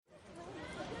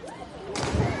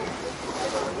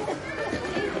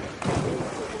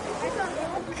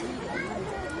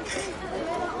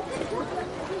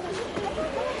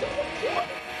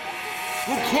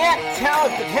can't tell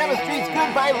if the chemistry's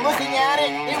good by looking at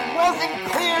it. It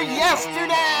wasn't clear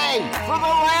yesterday. For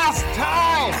the last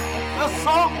time, the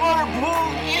saltwater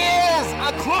pool is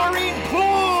a chlorine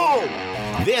pool.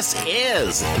 This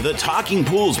is the Talking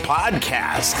Pools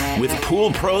podcast with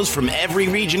pool pros from every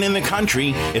region in the country.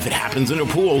 If it happens in a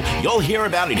pool, you'll hear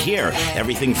about it here.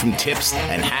 Everything from tips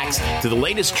and hacks to the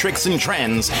latest tricks and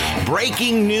trends.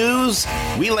 Breaking news,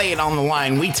 we lay it on the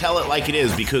line. We tell it like it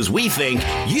is because we think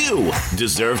you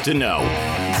deserve to know.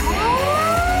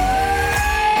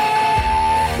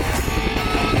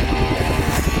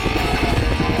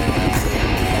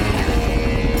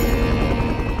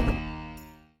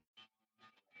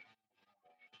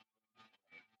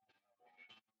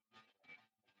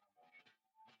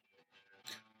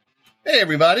 Hey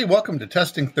everybody, welcome to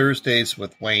Testing Thursdays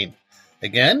with Wayne.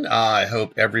 Again, I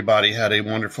hope everybody had a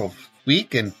wonderful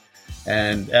week, and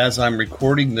as I'm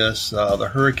recording this, the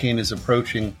hurricane is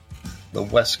approaching the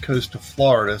west coast of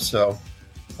Florida, so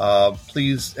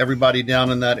please, everybody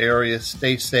down in that area,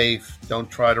 stay safe, don't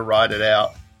try to ride it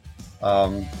out.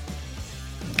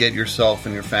 Get yourself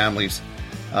and your families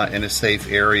in a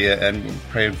safe area, and we're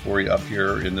praying for you up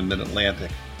here in the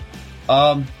mid-Atlantic.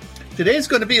 Today's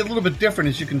going to be a little bit different,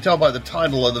 as you can tell by the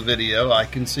title of the video. I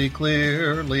can see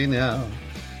clearly now.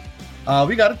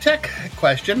 We got a tech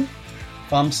question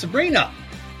from Sabrina,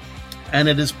 and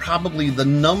it is probably the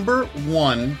number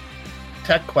one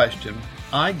tech question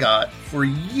I got for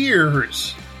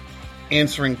years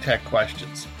answering tech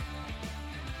questions.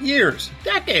 Years,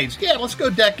 decades. Yeah, let's go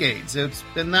decades. It's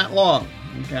been that long.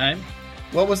 Okay.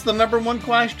 What was the number one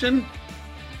question?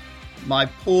 My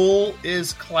pool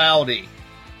is cloudy.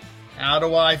 How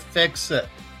do I fix it?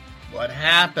 What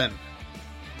happened?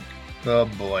 Oh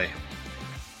boy.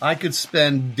 I could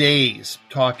spend days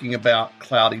talking about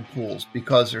cloudy pools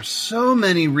because there's so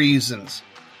many reasons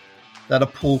that a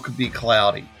pool could be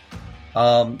cloudy.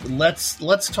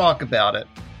 Let's talk about it.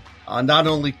 Not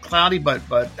only cloudy, but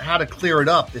how to clear it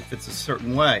up if it's a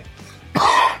certain way.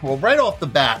 Well, right off the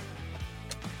bat,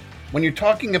 when you're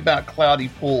talking about cloudy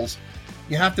pools,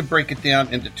 you have to break it down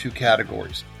into two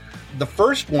categories. The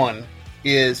first one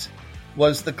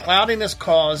was the cloudiness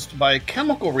caused by a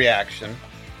chemical reaction,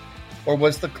 or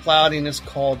was the cloudiness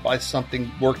caused by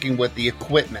something working with the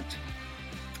equipment?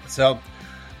 So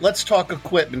let's talk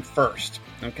equipment first,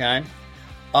 okay?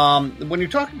 When you're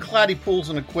talking cloudy pools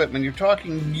and equipment, you're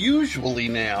talking usually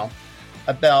now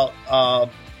about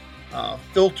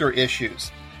filter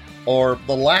issues, or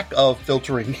the lack of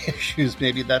filtering issues.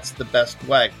 Maybe that's the best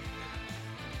way.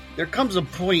 There comes a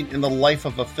point in the life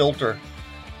of a filter,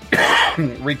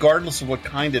 regardless of what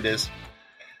kind it is,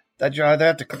 that you either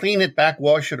have to clean it,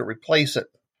 backwash it, or replace it.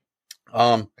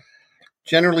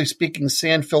 Generally speaking,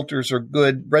 sand filters are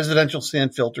good. Residential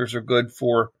sand filters are good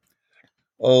for,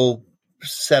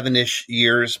 7-ish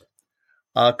years.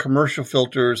 Commercial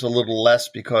filters a little less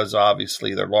because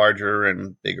obviously they're larger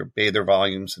and bigger bather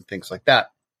volumes and things like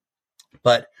that.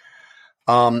 But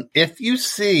if you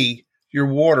see your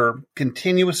water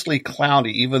continuously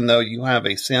cloudy, even though you have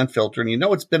a sand filter and you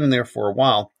know it's been in there for a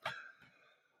while,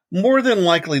 more than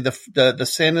likely the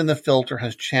sand in the filter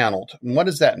has channeled. And what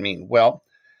does that mean? Well,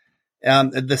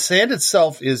 the sand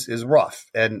itself is rough,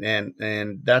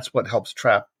 and that's what helps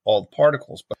trap all the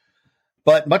particles.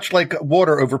 But much like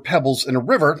water over pebbles in a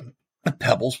river, the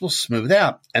pebbles will smooth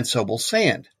out, and so will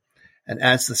sand. And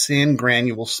as the sand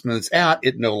granule smooths out,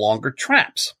 it no longer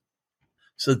traps.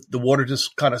 So the water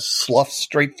just kind of sloughs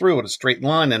straight through in a straight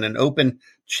line and an open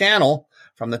channel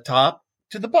from the top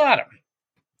to the bottom.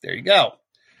 There you go.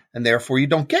 And therefore, you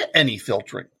don't get any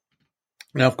filtering.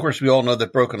 Now, of course, we all know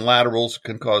that broken laterals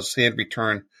can cause sand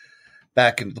return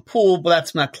back into the pool, but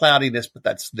that's not cloudiness, but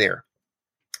that's there.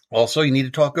 Also, you need to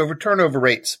talk over turnover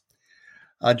rates.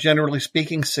 Generally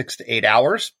speaking, 6 to 8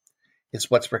 hours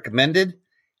is what's recommended.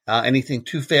 Anything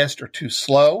too fast or too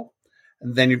slow,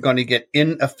 and then you're going to get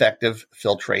ineffective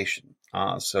filtration.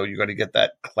 So you're going to get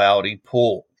that cloudy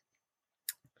pool.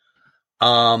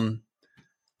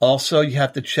 Also, you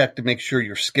have to check to make sure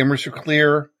your skimmers are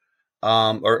clear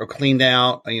or cleaned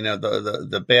out. You know,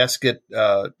 the basket,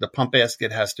 the pump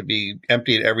basket has to be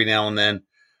emptied every now and then.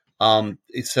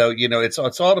 So, you know, it's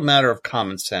all a matter of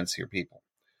common sense here, people.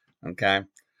 Okay.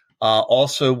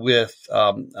 Also with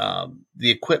the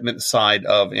equipment side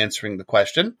of answering the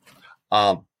question,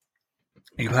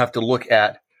 you have to look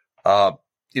at, how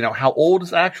old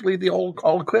is actually the old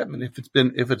equipment.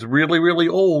 If it's really, really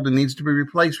old and needs to be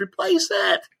replaced, replace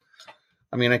it.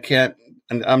 I mean,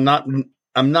 I'm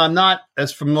not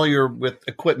as familiar with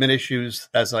equipment issues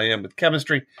as I am with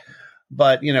chemistry,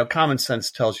 but, common sense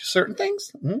tells you certain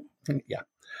things. Mm-hmm. Yeah.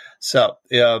 So,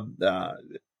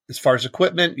 As far as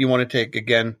equipment, you want to take,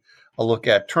 again, a look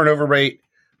at turnover rate.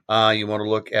 You want to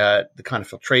look at the kind of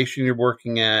filtration you're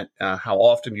working at, how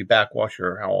often you backwash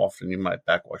or how often you might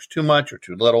backwash too much or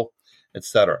too little,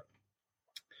 etc.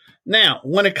 Now,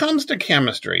 when it comes to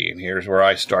chemistry, and here's where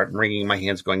I start wringing my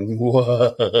hands going,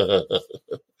 whoa.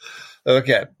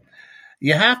 Okay.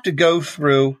 You have to go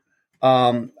through,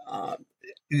 you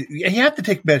have to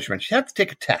take measurements. You have to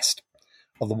take a test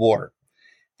of the water.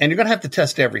 And you're going to have to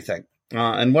test everything.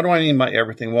 And what do I mean by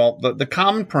everything? Well, the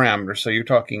common parameters, so you're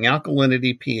talking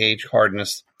alkalinity, pH,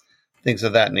 hardness, things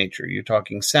of that nature. You're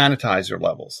talking sanitizer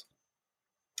levels.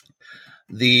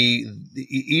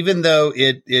 Even though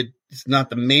it's not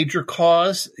the major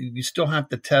cause, you still have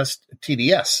to test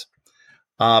TDS,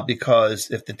 because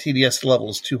if the TDS level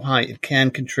is too high, it can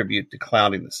contribute to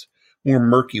cloudiness. More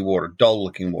murky water,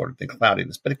 dull-looking water than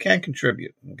cloudiness, but it can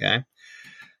contribute, okay?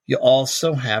 You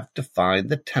also have to find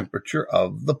the temperature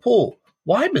of the pool.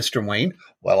 Why, Mr. Wayne?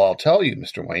 Well, I'll tell you,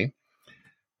 Mr. Wayne.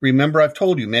 Remember, I've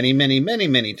told you many, many, many,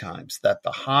 many times that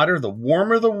the hotter, the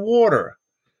warmer the water,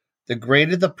 the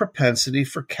greater the propensity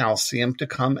for calcium to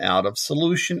come out of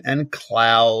solution and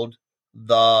cloud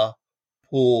the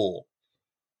pool.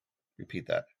 Repeat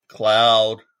that.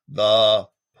 Cloud the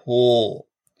pool.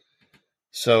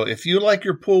 So if you like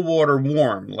your pool water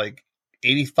warm, like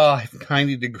 85,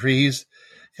 90 degrees,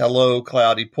 hello,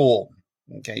 cloudy pool.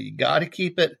 Okay, you got to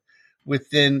keep it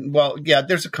within, well, yeah,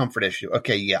 there's a comfort issue.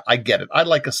 Okay, yeah, I get it. I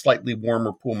like a slightly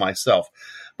warmer pool myself,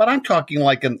 but I'm talking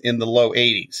like in the low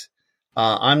 80s.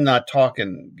 I'm not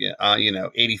talking,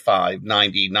 85,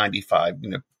 90, 95,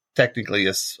 technically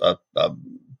a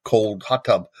cold hot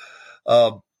tub.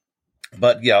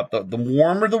 But yeah, the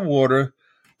warmer the water,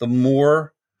 the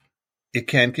more it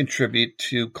can contribute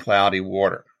to cloudy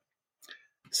water.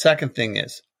 Second thing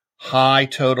is high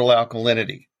total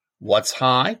alkalinity. What's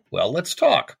high? Well, let's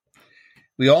talk.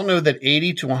 We all know that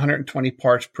 80 to 120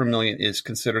 parts per million is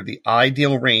considered the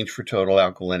ideal range for total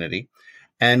alkalinity.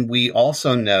 And we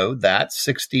also know that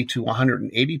 60 to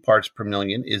 180 parts per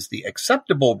million is the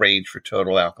acceptable range for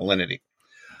total alkalinity.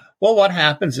 Well, what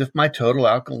happens if my total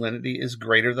alkalinity is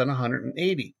greater than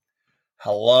 180?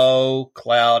 Hello,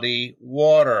 cloudy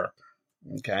water.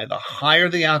 Okay, the higher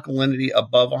the alkalinity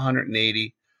above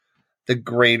 180, the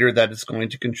greater that it's going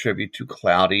to contribute to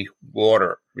cloudy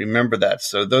water. Remember that.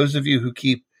 So those of you who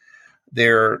keep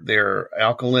their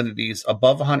alkalinities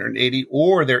above 180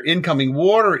 or their incoming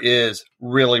water is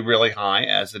really, really high,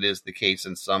 as it is the case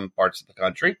in some parts of the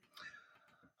country,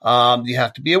 you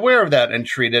have to be aware of that and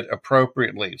treat it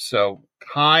appropriately. So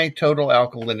high total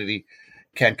alkalinity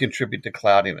can contribute to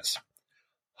cloudiness.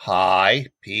 High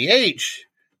pH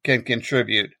can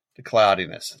contribute to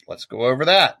cloudiness. Let's go over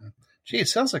that. Gee, it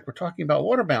sounds like we're talking about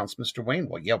water balance, Mr. Wayne.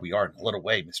 Well, yeah, we are in a little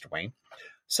way, Mr. Wayne.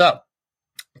 So,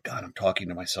 God, I'm talking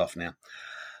to myself now.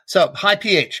 So, high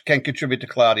pH can contribute to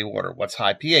cloudy water. What's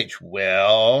high pH?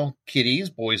 Well, kiddies,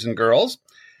 boys and girls,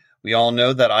 we all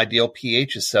know that ideal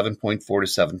pH is 7.4 to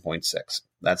 7.6.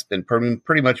 That's been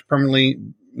pretty much permanently,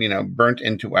 burnt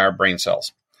into our brain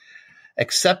cells.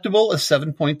 Acceptable is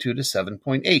 7.2 to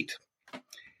 7.8.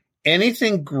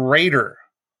 Anything greater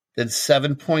than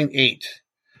 7.8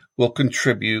 will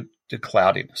contribute to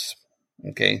cloudiness.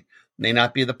 Okay, may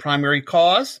not be the primary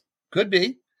cause, could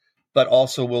be, but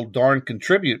also will darn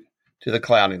contribute to the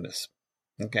cloudiness.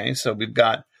 Okay, so we've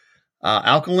got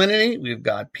alkalinity, we've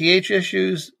got pH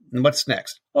issues, and what's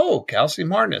next? Oh,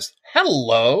 calcium hardness.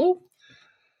 Hello.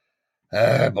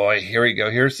 Oh boy, here we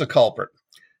go. Here's the culprit.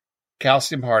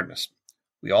 Calcium hardness.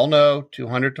 We all know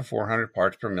 200 to 400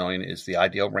 parts per million is the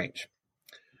ideal range.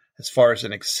 As far as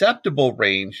an acceptable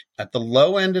range, at the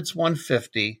low end, it's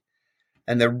 150,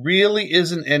 and there really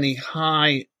isn't any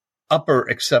high upper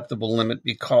acceptable limit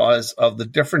because of the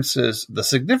differences, the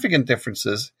significant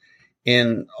differences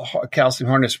in calcium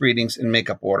hardness readings in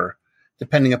makeup water,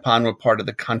 depending upon what part of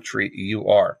the country you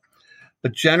are.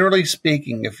 But generally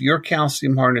speaking, if your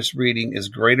calcium hardness reading is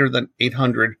greater than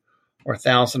 800 or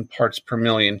 1,000 parts per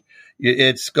million,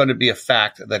 it's going to be a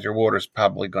fact that your water is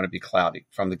probably going to be cloudy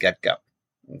from the get-go.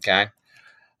 Okay.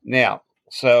 Now,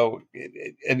 so,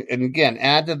 and again,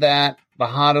 add to that, the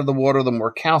hotter the water, the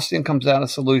more calcium comes out of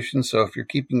solution. So if you're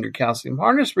keeping your calcium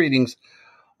hardness readings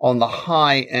on the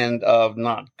high end of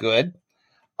not good,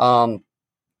 and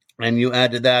you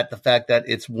add to that the fact that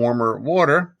it's warmer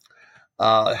water,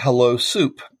 hello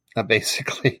soup,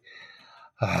 basically.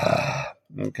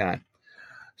 Okay.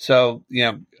 So,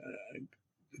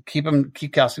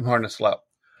 keep calcium hardness low.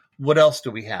 What else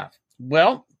do we have?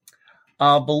 Well,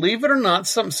 believe it or not,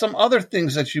 some other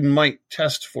things that you might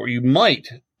test for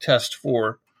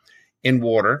in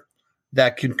water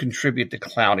that can contribute to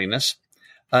cloudiness.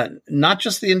 Not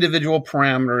just the individual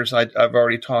parameters I've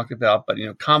already talked about, but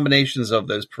combinations of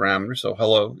those parameters. So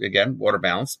hello again, water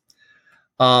balance.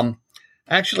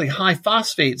 Actually, high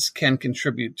phosphates can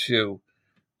contribute to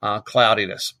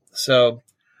cloudiness. So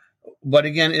what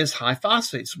again is high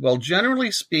phosphates? Well,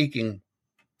 generally speaking,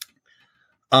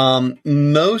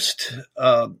 most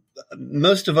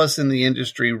of us in the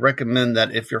industry recommend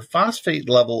that if your phosphate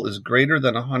level is greater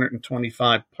than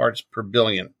 125 parts per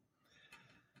billion,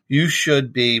 you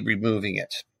should be removing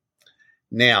it.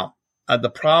 Now, the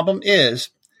problem is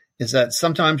that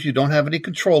sometimes you don't have any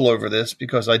control over this,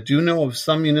 because I do know of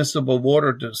some municipal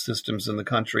water systems in the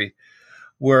country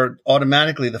where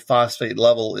automatically the phosphate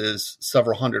level is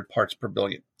several hundred parts per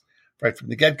billion right from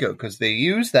the get-go, because they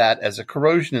use that as a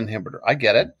corrosion inhibitor. I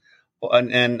get it.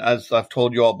 And as I've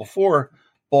told you all before,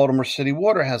 Baltimore City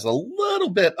Water has a little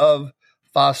bit of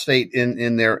phosphate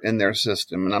in their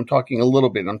system. And I'm talking a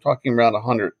little bit. I'm talking around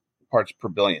 100 parts per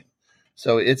billion.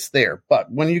 So it's there.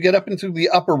 But when you get up into the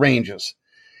upper ranges,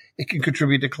 it can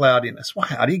contribute to cloudiness. Well,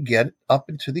 how do you get up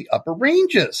into the upper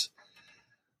ranges?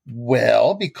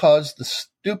 Well, because the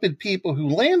stupid people who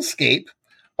landscape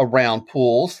around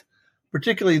pools,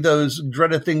 particularly those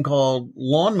dreaded thing called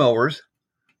lawnmowers,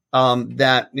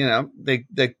 that,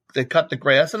 they cut the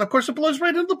grass, and of course it blows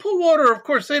right into the pool water. Of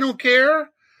course they don't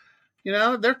care.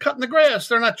 They're cutting the grass.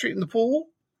 They're not treating the pool.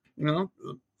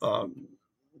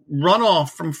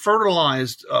 Runoff from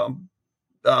fertilized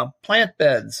plant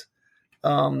beds,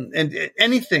 and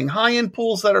anything high-end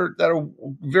pools that are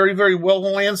very, very well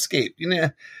landscaped.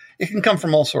 It can come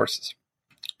from all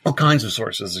kinds of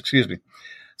sources. Excuse me.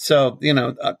 So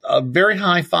a very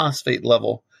high phosphate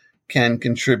level can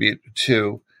contribute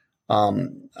to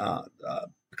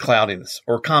cloudiness,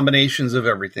 or combinations of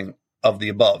everything of the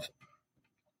above.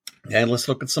 And let's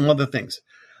look at some other things.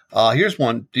 Here's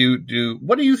one.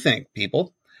 What do you think,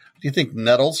 people? Do you think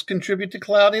metals contribute to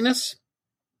cloudiness?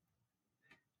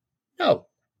 No,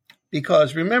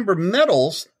 because remember,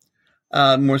 metals,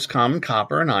 most common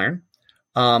copper and iron,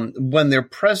 when they're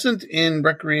present in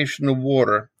recreational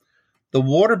water, the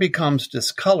water becomes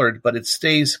discolored, but it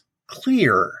stays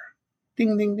clear.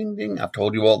 Ding, ding, ding, ding. I've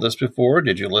told you all this before.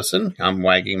 Did you listen? I'm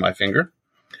wagging my finger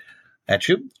at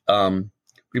you.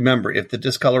 Remember, if the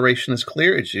discoloration is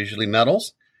clear, it's usually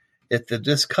metals. If the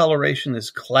discoloration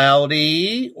is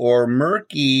cloudy or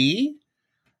murky,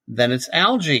 then it's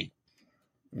algae.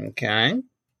 Okay?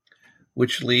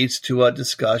 Which leads to a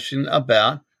discussion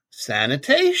about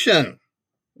sanitation.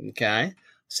 Okay?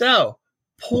 So,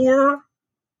 poor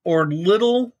or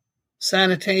little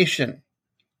sanitation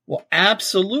will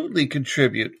absolutely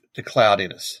contribute to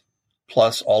cloudiness,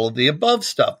 plus all of the above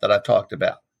stuff that I've talked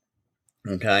about.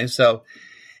 Okay, so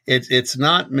it's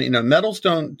not, metals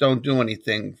don't do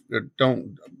anything. They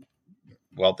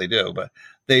do, but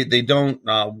they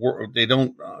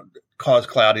don't cause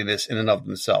cloudiness in and of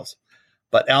themselves.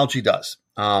 But algae does,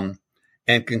 and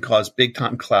can cause big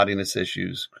time cloudiness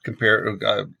issues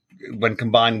when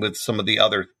combined with some of the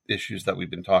other issues that we've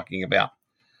been talking about.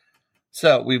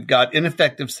 So we've got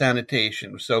ineffective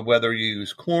sanitation. So whether you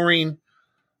use chlorine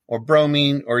or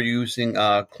bromine, or using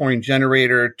a chlorine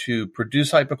generator to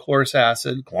produce hypochlorous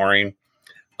acid, chlorine,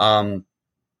 doesn't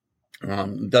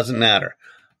matter.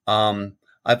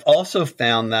 I've also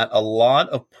found that a lot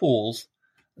of pools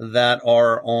that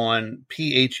are on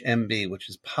PHMB, which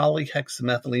is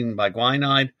polyhexamethylene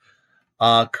biguanide,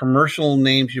 commercial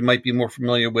names you might be more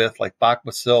familiar with, like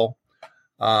Baquasil,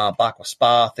 Baqua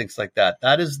Spa, things like that.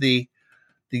 That is the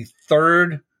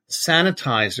third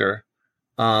sanitizer,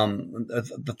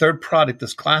 the third product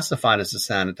is classified as a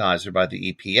sanitizer by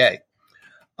the EPA.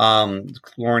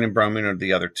 Chlorine and bromine are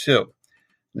the other two.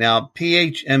 Now,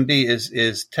 PHMB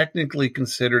is technically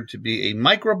considered to be a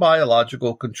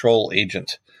microbiological control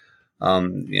agent.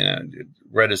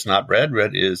 Red is not red.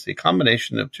 Red is a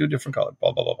combination of two different colors,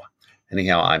 blah, blah, blah, blah.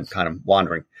 Anyhow, I'm kind of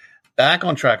wandering. Back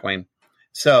on track, Wayne.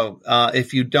 So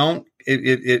if you're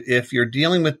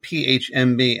dealing with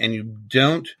PHMB and you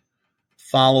don't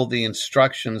follow the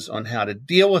instructions on how to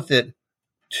deal with it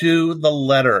to the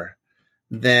letter,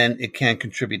 then it can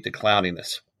contribute to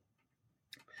cloudiness.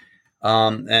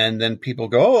 And then people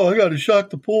go, I got to shock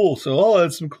the pool, so I'll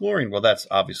add some chlorine. Well, that's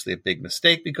obviously a big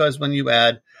mistake, because when you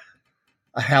add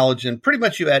a halogen, pretty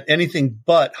much you add anything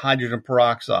but hydrogen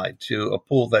peroxide to a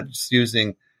pool that's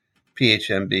using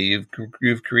PHMB,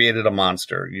 you've created a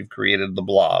monster. You've created the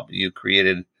blob. You've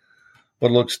created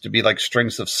what looks to be like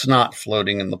strings of snot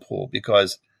floating in the pool,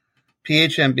 because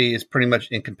PHMB is pretty much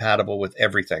incompatible with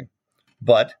everything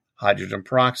but hydrogen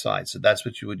peroxide. So that's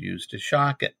what you would use to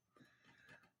shock it.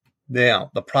 Now,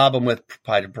 the problem with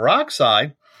hydrogen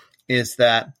peroxide is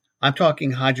that I'm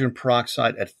talking hydrogen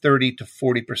peroxide at 30 to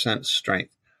 40%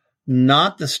 strength.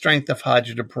 Not the strength of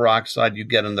hydrogen peroxide you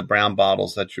get in the brown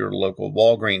bottles at your local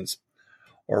Walgreens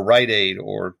or Rite Aid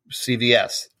or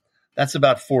CVS. That's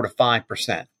about 4 to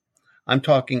 5%. I'm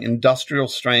talking industrial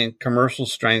strength, commercial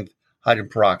strength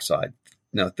hydrogen peroxide,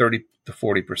 30 to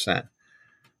 40%.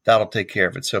 That'll take care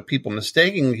of it. So people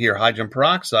mistakenly hear hydrogen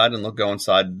peroxide and they'll go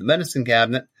inside the medicine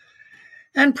cabinet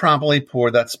and promptly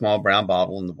pour that small brown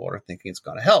bottle in the water thinking it's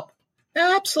going to help.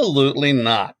 Absolutely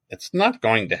not. It's not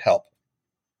going to help.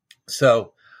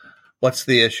 So what's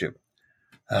the issue?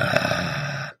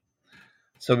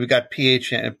 So we've got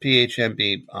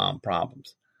PHMB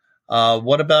problems.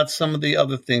 What about some of the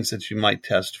other things that you might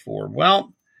test for?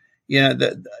 Well,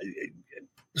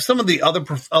 some of the other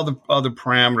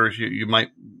parameters you might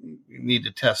need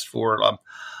to test for.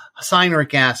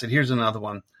 Cyanuric acid. Here's another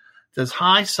one. Does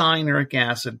high cyanuric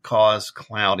acid cause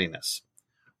cloudiness?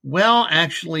 Well,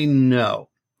 actually, no.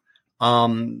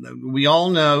 We all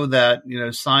know that,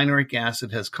 cyanuric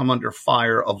acid has come under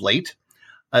fire of late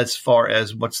as far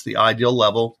as what's the ideal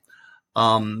level.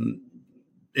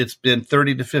 It's been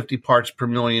 30 to 50 parts per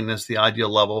million as the ideal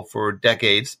level for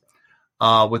decades.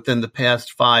 Within the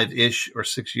past 5-ish or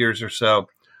 6 years or so,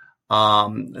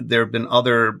 there have been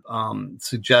other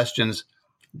suggestions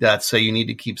that say you need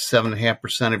to keep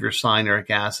 7.5% of your cyanuric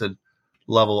acid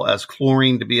level as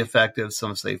chlorine to be effective.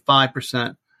 Some say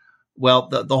 5%. Well,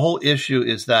 the whole issue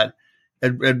is that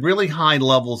at really high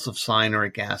levels of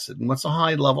cyanuric acid, and what's a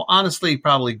high level? Honestly,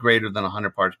 probably greater than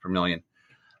 100 parts per million.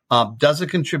 Does it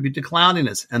contribute to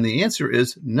cloudiness? And the answer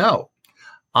is no.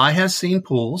 I have seen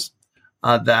pools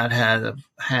that have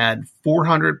had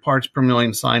 400 parts per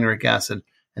million cyanuric acid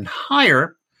and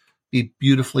higher be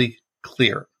beautifully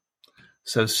clear.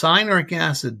 So cyanuric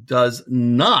acid does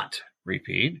not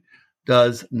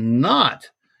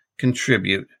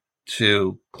contribute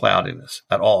to cloudiness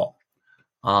at all.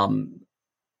 And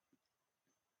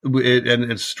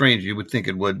it's strange. You would think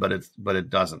it would, but it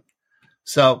doesn't.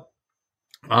 So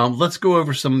let's go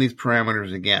over some of these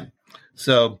parameters again.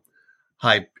 So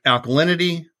high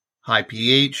alkalinity, high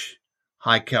pH,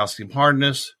 high calcium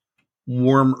hardness,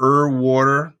 warmer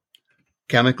water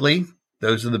chemically.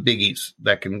 Those are the biggies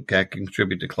that can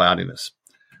contribute to cloudiness.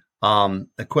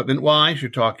 Equipment-wise,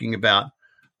 you're talking about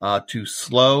too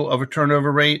slow of a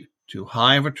turnover rate, too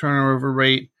high of a turnover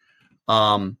rate.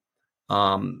 Your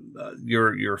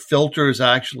filter is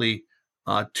actually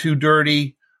too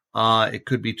dirty. It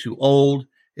could be too old.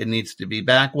 It needs to be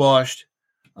backwashed.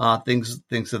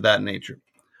 Things of that nature.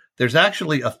 There's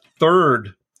actually a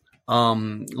third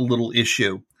little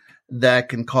issue that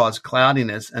can cause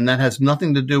cloudiness, and that has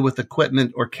nothing to do with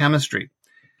equipment or chemistry.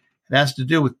 It has to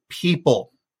do with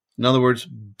people. In other words,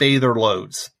 bather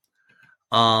loads.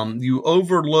 You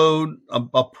overload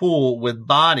a pool with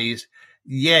bodies,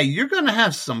 you're going to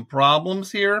have some problems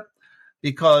here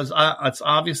because it's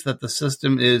obvious that the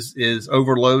system is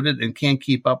overloaded and can't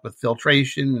keep up with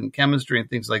filtration and chemistry and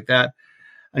things like that.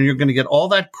 And you're going to get all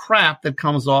that crap that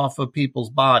comes off of people's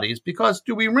bodies because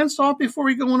do we rinse off before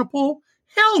we go in a pool?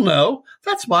 Hell no.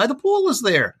 That's why the pool is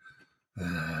there.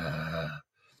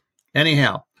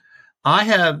 Anyhow, I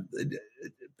have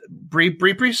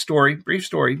brief story.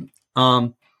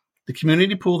 The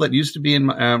community pool that used to be in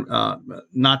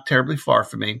not terribly far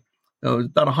from me, it was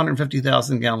about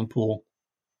 150,000 gallon pool,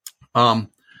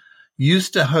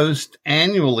 used to host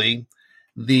annually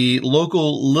the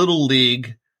local Little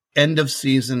League end of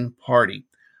season party.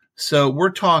 So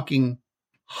we're talking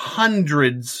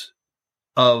hundreds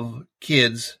of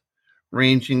kids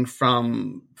ranging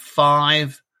from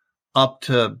 5 up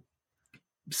to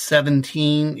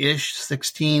 17-ish,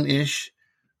 16-ish,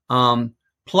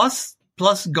 plus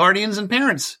guardians and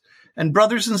parents and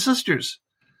brothers and sisters.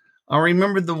 I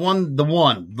remember the one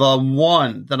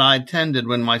that I attended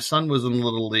when my son was in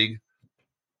Little League.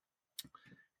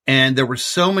 And there were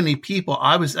so many people,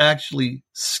 I was actually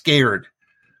scared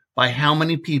by how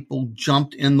many people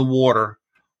jumped in the water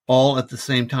all at the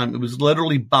same time. It was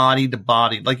literally body to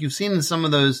body. Like you've seen in some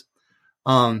of those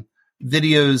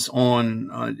videos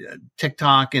on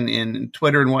TikTok and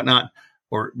Twitter and whatnot,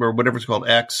 or whatever it's called,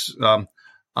 X,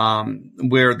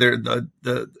 where they're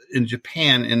in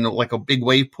Japan in like a big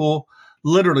wave pool.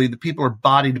 Literally, the people are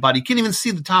body to body. You can't even see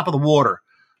the top of the water.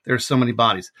 There's so many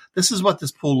bodies. This is what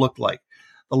this pool looked like.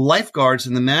 The lifeguards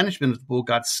and the management of the pool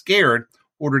got scared,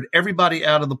 ordered everybody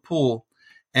out of the pool,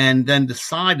 and then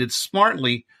decided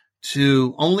smartly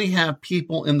to only have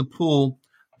people in the pool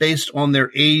based on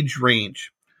their age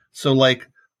range. So like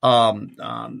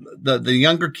the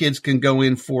younger kids can go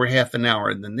in for half an hour,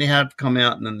 and then they have to come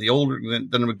out, and then the older, then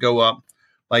it would go up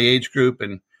by age group,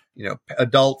 and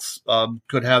Adults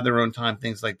could have their own time,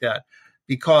 things like that.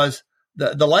 Because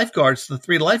the lifeguards, the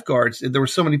 3 lifeguards, there were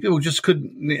so many people who just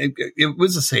couldn't. It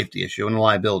was a safety issue and a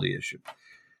liability issue,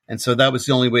 and so that was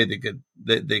the only way they could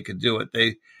do it.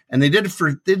 They did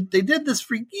this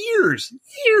for years,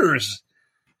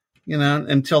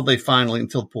 until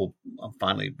the pool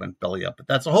finally went belly up. But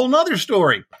that's a whole nother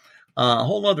story, a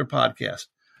whole nother podcast.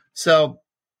 So,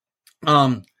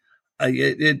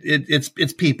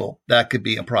 it's people that could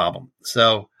be a problem.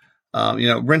 So,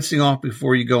 rinsing off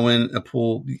before you go in a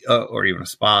pool or even a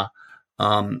spa,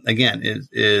 again,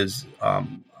 is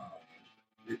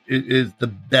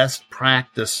the best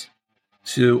practice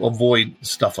to avoid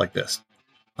stuff like this.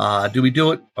 Do we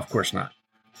do it? Of course not.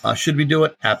 Should we do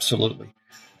it? Absolutely.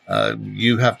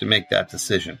 You have to make that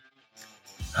decision.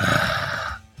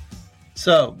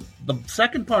 So the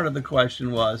second part of the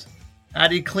question was, how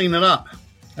do you clean it up?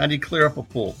 How do you clear up a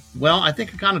pool? Well, I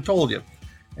think I kind of told you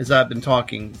as I've been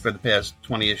talking for the past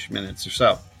 20-ish minutes or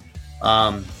so.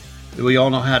 We all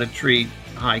know how to treat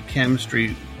high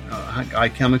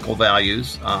chemical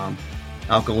values,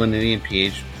 alkalinity and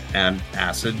pH and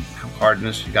acid,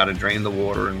 hardness. You got to drain the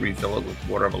water and refill it with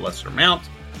water of a lesser amount.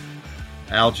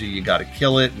 Algae, you got to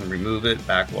kill it and remove it,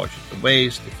 backwash it to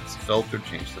waste. If it's a filter,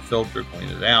 change the filter, clean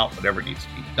it out, whatever needs to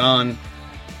be done.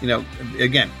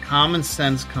 Again, common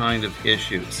sense kind of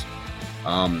issues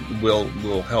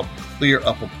will help clear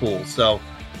up a pool. So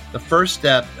the first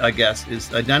step, I guess,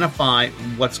 is identify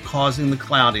what's causing the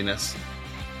cloudiness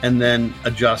and then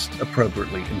adjust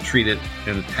appropriately and treat it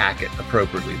and attack it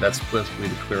appropriately. That's the best way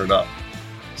to clear it up.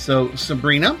 So,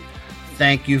 Sabrina,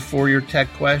 thank you for your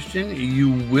tech question. You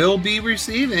will be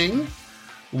receiving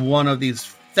one of these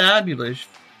fabulous,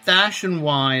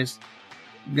 fashion-wise,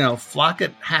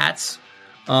 Flocket hats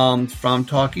from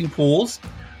Talking Pools.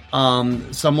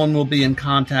 Someone will be in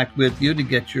contact with you to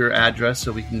get your address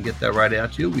so we can get that right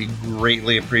out to you. We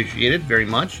greatly appreciate it very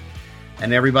much.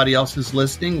 And everybody else who's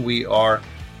listening, we are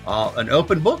an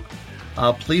open book.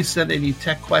 Please send any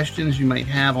tech questions you might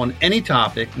have on any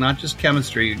topic, not just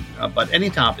chemistry, but any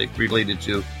topic related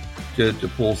to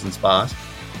pools and spas.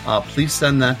 Please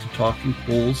send that to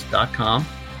talkingpools.com.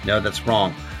 No, that's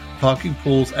wrong.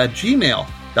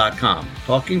 talkingpools@gmail.com.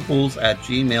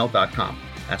 talkingpools@gmail.com.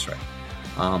 That's right.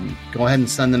 Go ahead and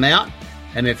send them out.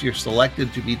 And if you're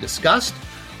selected to be discussed,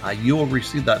 you will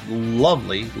receive that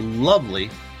lovely, lovely,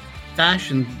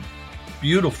 fashion,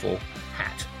 beautiful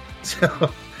hat.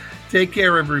 So take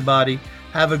care, everybody.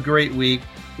 Have a great week.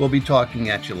 We'll be talking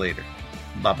at you later.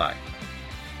 Bye-bye.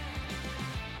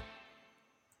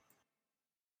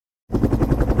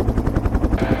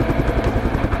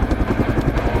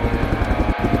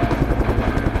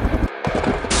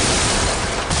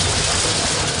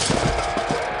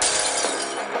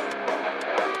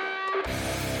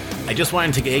 I just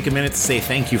wanted to take a minute to say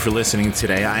thank you for listening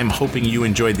today. I'm hoping you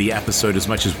enjoyed the episode as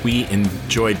much as we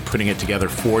enjoyed putting it together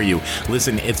for you.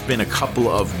 Listen, it's been a couple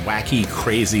of wacky,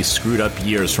 crazy, screwed up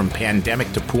years from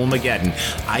pandemic to Poolmageddon.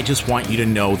 I just want you to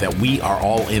know that we are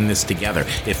all in this together.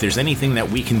 If there's anything that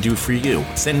we can do for you,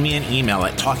 send me an email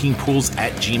at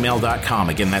talkingpools@gmail.com.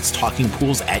 Again, that's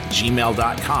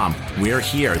talkingpools@gmail.com. We're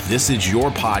here. This is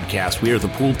your podcast. We are the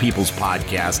Pool People's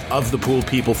Podcast, of the Pool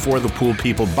People, for the Pool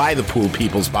People, by the Pool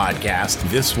People's Podcast.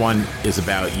 This one is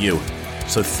about you.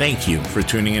 So thank you for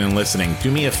tuning in and listening. Do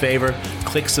me a favor,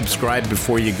 click subscribe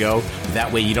before you go.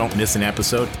 That way you don't miss an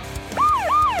episode.